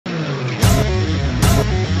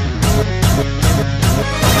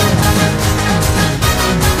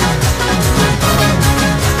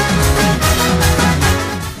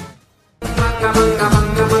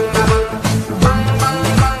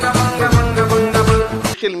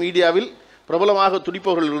Social மீடியாவில் பிரபலமாக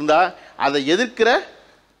துடிப்பவர்கள் இருந்தால் அதை எதிர்க்கிற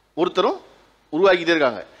ஒருத்தரும் உருவாக்கிட்டே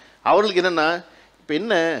இருக்காங்க. அவர்களுக்கு என்னென்னா, இப்போ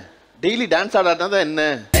என்ன டெய்லி டான்ஸ் ஆடாட்டா தான் என்ன,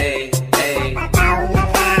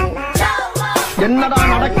 என்னடா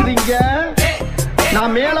நடக்குதுங்க,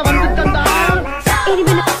 நான் மேல வந்துட்டேன்டா.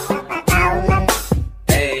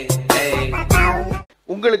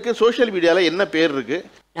 உங்களுக்கு சோஷியல் மீடியாவில் என்ன பேர் இருக்கு?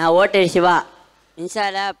 நான் ஓட்டர் சிவா,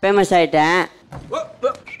 இன்ஸ்டால ஃபேமஸ் ஆயிட்டேன்.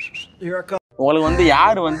 உங்களுக்கு வந்து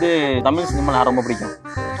யார் வந்து தமிழ் சினிமா ரொம்ப பிடிக்கும்?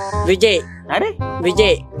 விஜய். யாரு?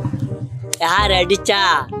 விஜய். யார் அடிச்சா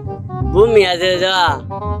பூமி அதுதோ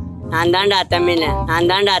நான் தாண்டா தமிழ், நான்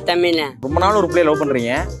தாண்டா தமிழ். ரொம்ப நாள் ஒரு பிள்ளை லவ்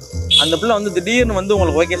பண்றீங்க, அந்த பிள்ளை வந்து திடீர்னு வந்து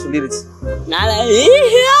உங்களுக்கு ஓகே சொல்லிருச்சு.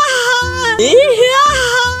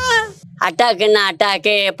 அட்டாக்குன்னா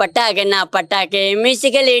அட்டாக்கு, பட்டாக்குன்னா பட்டாக்கு,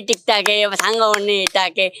 மியூசிக்கலி டிக்டாக்கு, சாங்க ஒன்று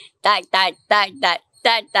dog, talk talk talk talk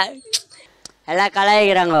talk talk எல்லாம்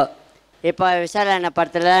கலாய்க்கிறாங்க. இப்போ விஷால் அண்ணா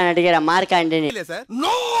படத்துல நடிக்கிற மார்க் ஆண்டனி,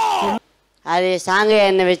 அது சாங்கு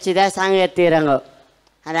என்ன வச்சு தான் சாங்கு எடுத்துக்கிறாங்க.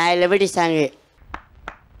 அது ஐ லவ் யூ சாங்கு.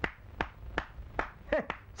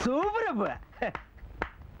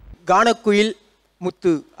 கானக்குயில்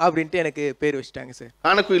முத்து அப்படின்ட்டு எனக்கு பேர் வச்சுட்டாங்க சார்.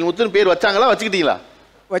 கானக்குயில் முத்துன்னு பேர் வச்சாங்களா, வச்சுக்கிட்டீங்களா?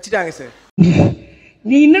 வச்சுட்டாங்க சார்.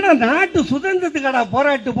 நீ என்னடா நாட்டு சுதந்திரத்துக்கடா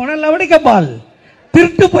போராட்டு போன லவடிக்கப்பால்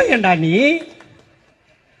திருட்டு போயண்டா நீ,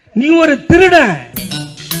 நீ ஒரு திருடன்.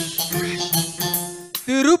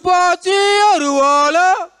 திருப்பாச்சி அருவால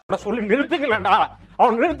சொல்லி நிறுத்துக்கலடா,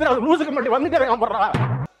 அவன் நிறுத்துற லூசுக்கு மட்டும் வந்துட்டே போடுறா.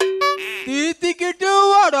 தீத்திக்கிட்டு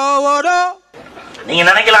வாடா வாடா. நீங்க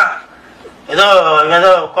நினைக்கலாம் ஏதோ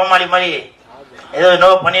ஏதோ கோமாளி மாதிரி ஏதோ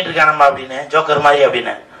என்னவோ பண்ணிட்டு இருக்கானம்மா அப்படின்னு, ஜோக்கர் மாதிரி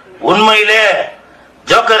அப்படின்னு. உண்மையிலே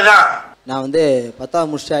ஜோக்கர் தான். நான் வந்து 10வது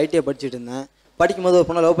முடிச்சுட்டு ஐடிஐ படிச்சுட்டு இருந்தேன். படிக்கும் போது ஒரு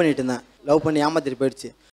பொண்ணை லவ் பண்ணிட்டு இருந்தேன். லவ் பண்ணி ஏமாத்திட்டு போயிடுச்சு.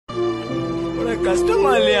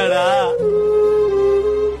 கஷ்டமா இல்லையாடா?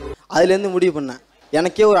 அதுலேருந்து முடிவு பண்ணேன்,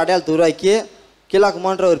 எனக்கே ஒரு அடையாளத்தை உருவாக்கி கீழா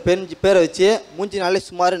குமார்ன்ற ஒரு பேரை வச்சு மூஞ்சினாலே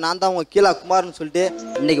சுமார் நான் தான் உங்கள் கீழா குமார்னு சொல்லிட்டு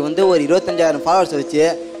இன்றைக்கி வந்து ஒரு 25,000 ஃபாலோவர்ஸை வச்சு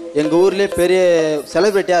எங்கள் ஊர்லேயே பெரிய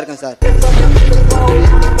செலிப்ரிட்டியாக இருக்கேன் சார்.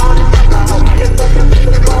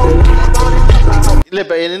 இல்லை,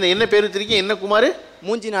 இப்போ என்ன பேர் வச்சிருக்கீங்க? என்ன குமார்?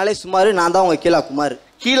 மூஞ்சினாலே சுமார் நான் தான் உங்கள் கீழா குமார்.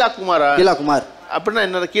 கீழா குமாரா? கீழா குமார் அப்படின்னா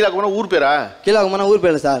என்ன? கீழா குமார் ஊர் பேரா? கீழா குமார்னா ஊர்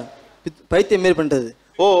பேர் சார், பைத்தியம் மாரி பண்ணுறது.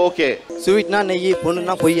 ஓ ஓகே. ஸ்வீட்னா நெய்,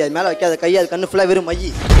 பொண்ணுன்னா பொய், அது மேலே வைக்காத கை, அது கண்ணு ஃபுல்லாக வெறும்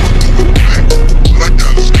மையி.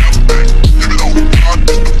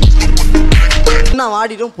 நான்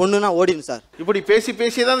ஆடிடும், பொண்ணுனா ஓடிடும் சார். இப்படி பேசி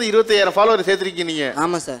பேசி தான் 25,000 ஃபாலோவர் சேர்த்திருக்கீங்க நீங்க.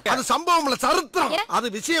 ஆமாம் சார். அது சம்பவம் இல்ல, சரித்திரம். அது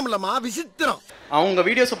விஷயம் இல்லமா, விசித்திரம். அவங்க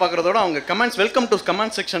வீடியோஸ் பார்க்கறதோட அவங்க comments welcome to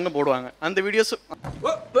comment section போடுவாங்க. அந்த வீடியோஸ்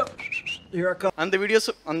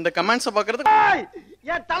அந்த கமெண்ட்ஸை பார்க்கறதுக்கு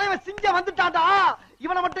என் தலைவன் சிங்க வந்துட்டாடா,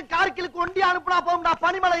 இவனை மட்டும் கார்கிலுக்கு ஒண்டி அனுப்புனா போகும்டா,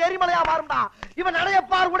 பனிமலை எரிமலையா மாறும்டா. இவன்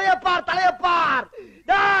நடையப்பார், உடையப்பார், தலையப்பார்.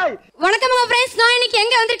 டேய் வணக்கம் ஃப்ரெண்ட்ஸ், நான் இன்னைக்கு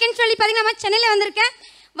எங்க வந்திருக்கேன்னு சொல்லி பாத்தீங்கன்னா நம்ம சென்னையில வந்திருக்கேன்.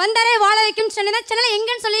 வந்தாரே வாழ வைக்கும் சென்னை தான். சென்னையில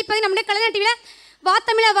எங்கன்னு சொல்லி பாத்தீங்கன்னா நம்முடைய கலைஞர் டிவில வா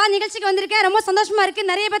தமிழா வா நிகழ்ச்சிக்கு வந்திருக்கேன். ரொம்ப சந்தோஷமா இருக்கு.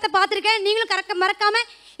 நிறைய பேர்த்த பார்த்திருக்கேன். நீங்களும் மறக்காம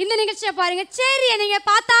இந்த நிகழ்ச்சியை பாருங்க. சரி, நீங்க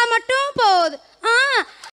பார்த்தா மட்டும் போகுது.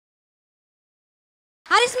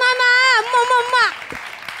 ஹரிஸ் மாமா, அம்மா அம்மா அம்மா,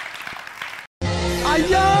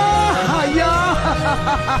 ஐயா ஐயா,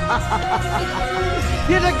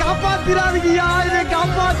 என்னை காப்பாத்திராதீங்கயா, என்னை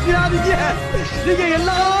காப்பாத்திராதீங்க. நீங்க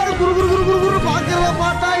எல்லாரும் குரு குரு குரு குரு குரு பாக்குறத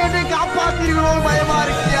பார்த்தா என்னை காப்பாத்திருக்கோ பயமா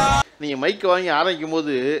இருக்கியா. நீங்க மைக் வாங்கி ஆரம்பிக்கும்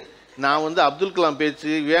போது நான் வந்து அப்துல் கலாம்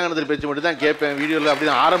பேச்சு, விவேகானந்தர் பேச்சு மட்டும் தான் கேட்பேன் வீடியோல.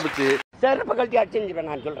 அப்படிதான் ஆரம்பிச்சு செருப்பு கழட்டி அடிச்சுருவேன்.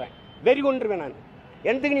 நான் சொல்றேன், வெறி கொண்டுருவேன் நான்.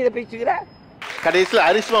 எதுக்கு நீ இதை பேசுகிற? கடைசியில்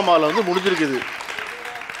ஹரிஸ் மாமாவில் வந்து முடிஞ்சிருக்குது.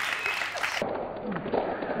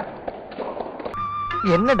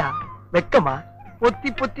 என்னடா வெக்கமா? பொத்தி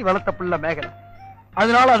பொத்தி வளர்த்த புள்ள மேகலை,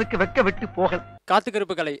 அதனால அதுக்கு வெக்க விட்டு போகல.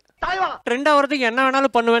 காத்துக்கருப்பு கலை ட்ரெண்ட் ஆகிறதுக்கு என்ன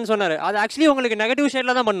வேணாலும் பண்ணுவேன்னு சொன்னாரு. அது ஆக்சுவலி உங்களுக்கு நெகட்டிவ்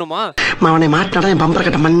ஷேட்ல தான் பண்ணுமா? அவனை மாட்டாடா என் பம்பர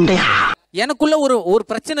கட்ட மண்டையா. எனக்குள்ள ஒரு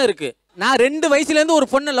பிரச்சனை இருக்கு. நான் 2 வயசுல இருந்து ஒரு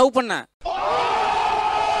பொண்ணை லவ் பண்ணேன்.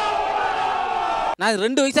 நான்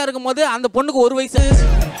 2 வயசா இருக்கும் போது அந்த பொண்ணுக்கு 1 வயசு.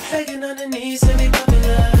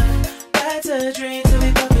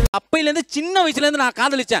 அப்பையில இருந்து சின்ன வயசுல இருந்து நான்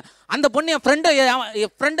காதலிச்சேன். அந்த பொண்ணு என்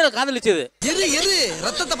ஃப்ரெண்ட காதலிச்சது.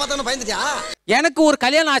 ரத்தத்தை பார்த்தா பயந்துட்டியா? எனக்கு ஒரு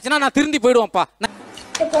கல்யாணம் ஆச்சுன்னா நான் திருந்தி போயிடுவேன்ப்பா.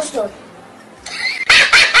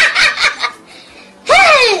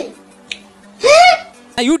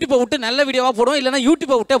 நான் யூடியூப்பை விட்டு நல்ல வீடியோவா போடுவோம், இல்லைன்னா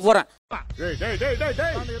யூடியூப்பை விட்டே போறேன்.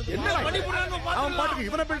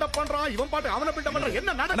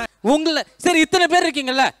 உங்களை சரி, இத்தனை பேர்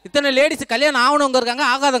இருக்கீங்கல்ல, இத்தனை லேடிஸ் கல்யாணம் ஆகணுங்க இருக்காங்க,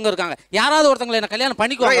 ஆகாதவங்க இருக்காங்க. யாராவது ஒருத்தங்களை என்ன கல்யாணம்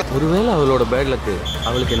பண்ணிக்குவாங்க. ஒருவேளை அவளோட பேட் லக்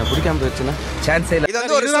அவளுக்கு என்ன பிடிக்காம போச்சுன்னா சான்ஸே இல்ல. இது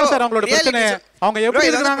வந்து ஒரு சார் அவங்களோட பிரச்சனை. அவங்க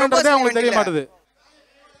எப்படி இருக்காங்கன்றதே அவங்களுக்கு தெரிய மாட்டுது.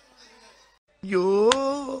 ஐயோ,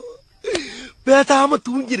 பேசாம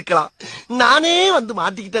தூங்கி இருக்கலாம். நானே வந்து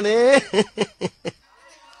மாட்டிக்கிட்டனே.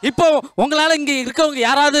 இப்போ உங்களால இங்க இருக்கவங்க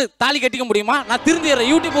யாராவது தாலி கட்டிக்க முடியுமா? நான் திருந்திடுறேன்,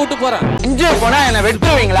 யூடியூப் விட்டு போறேன். இங்கே போனா என்ன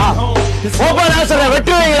வெட்டுவீங்களா?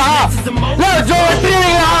 வெட்டுவீங்களா?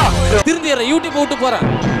 வெட்டுவீங்களா? திருந்திடுறேன், யூடியூப் விட்டு போறேன்.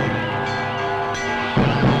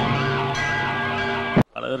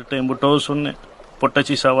 அழகர் டைம் விட்டோ சொன்னேன்,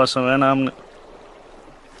 பொட்டச்சி சாவாசம் வேணாம்னு.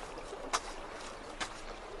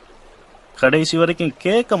 கடைசி வரைக்கும்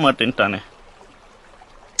கேட்க மாட்டேன்ட்டானே,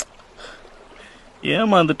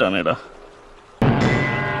 ஏமாந்துட்டானேடா.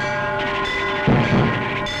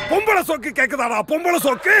 பொம்பளை சொக்கு கேக்குதாடா? பொம்பளை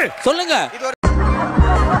சொக்கு சொல்லுங்க.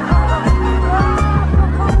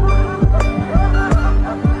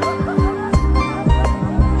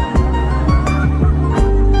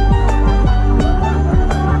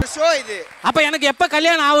 அப்ப எனக்கு எப்ப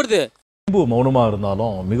கல்யாணம் ஆகுது? மௌனமா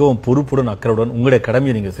இருந்தாலும் மிகவும் பொறுப்புடன் அக்கறையுடன் உங்களுடைய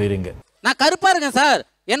கடமையை நீங்க செய்றீங்க. நான் கருப்பா இருக்கேன் சார்.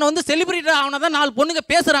 என்ன வந்து செலிபிரிட்டி ஆனதான் 4 பொண்ணுங்க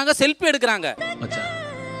பேசுறாங்க, செல்ஃபி எடுக்கிறாங்க.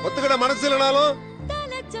 ஒத்துக்கிட மனசு இல்லனாலும்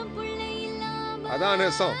அதான்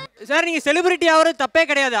நேசம். சார் நீங்க செலிபிரிட்டி ஆகிறது தப்பே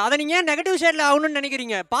கிடையாது. அதை நீங்க ஏன் நெகட்டிவ் ஷேட்ல ஆகணும்னு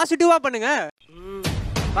நினைக்கிறீங்க? பாசிட்டிவா பண்ணுங்க.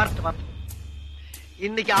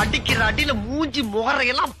 இன்னைக்கு அடிக்கிற அடியில மூஞ்சி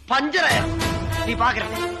முகரையெல்லாம் பஞ்சர நீ பாக்குற.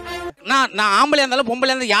 நான் ஆம்பளையா இருந்தாலும்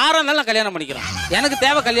பொம்பளையா இருந்தாலும் யாரா இருந்தாலும் நான் கல்யாணம் பண்ணிக்கிறேன். எனக்கு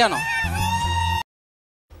தேவை கல்யாணம்.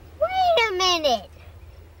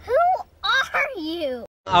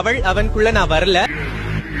 அவள் அவனுக்குள்ள நான் வரல.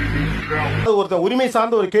 ஒருத்தர் உரிமை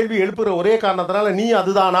சார்ந்த ஒரு கேள்வி எழுப்புற ஒரே காரணத்தினால நீ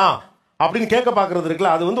அதுதானா அப்படின்னு கேட்க பாக்குறது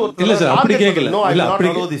இருக்குல்ல, அது வந்து இல்ல சார் அப்படி கேட்கல. இல்ல அப்படி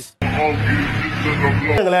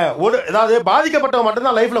ஏதாவது பாதிக்கப்பட்டவங்க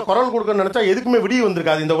மட்டும்தான் லைஃப்ல குரல் கொடுக்கணும்னு நினைச்சா எதுக்குமே விடிவு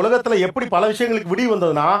வந்திருக்காது. இந்த உலகத்துல எப்படி பல விஷயங்களுக்கு விடிவு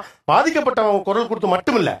வந்ததுன்னா, பாதிக்கப்பட்டவங்க குரல் கொடுத்து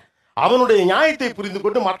மட்டும் இல்ல, அவனுடைய நியாயத்தை புரிந்து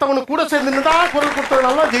கொண்டு மத்தவனுக்கு கூட சேர்ந்து தான் குரல்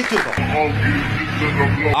கொடுத்ததுனால ஜெயிச்சிருக்கோம்.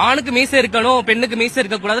 ஆணுக்கு மீசை இருக்கணும், பெண்ணுக்கு மீசை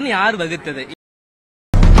இருக்க கூடாதுன்னு யார் வகுத்தது?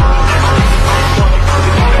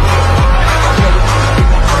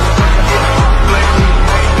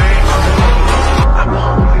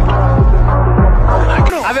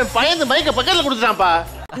 அவன் பயந்து மைக்க பக்கத்துல கொடுத்துட்டான்ப்பா.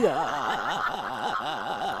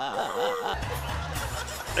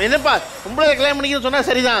 என்னப்பா பொம்பளை கல்யாணம் பண்ணிக்கணும்னு சொன்னா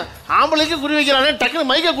சரிதான், ஆம்பளைக்கு குறி வைக்கிறானே டக்குனு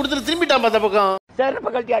மைக்க கொடுத்துட்டு திரும்பிட்டான் அந்த பக்கம். செருப்ப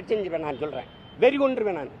கழட்டி அடிச்சிருவேன் நான் சொல்றேன். வெறி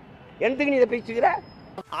கொண்டுருவேன் நான். எதுக்கு நீ இதை பேசிக்கிற?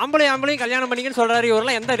 ஆம்பளையும் கல்யாணம் பண்ணிக்கன்னு சொல்றாரு.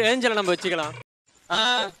 இவரெல்லாம் எந்த ரேஞ்சில நம்ம வச்சுக்கலாம்?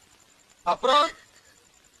 அப்புறம்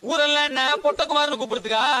ஊரெல்லாம் என்ன பொட்டக்குமார்னு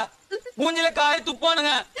கூப்பிடுறதுக்கா? மூஞ்சில காய்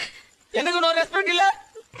துப்பானுங்க. எனக்கு நோ ரெஸ்பெக்ட் இல்ல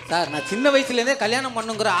சார். நான் சின்ன வயசுல இருந்தே கல்யாணம்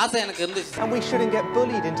பண்ணுங்கிற ஆசை எனக்கு இருந்துச்சு. And we shouldn't get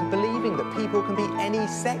bullied into believing that people can be any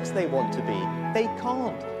sex they want to be. They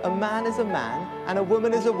can't. A man is a man and a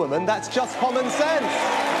woman is a woman. That's just common sense.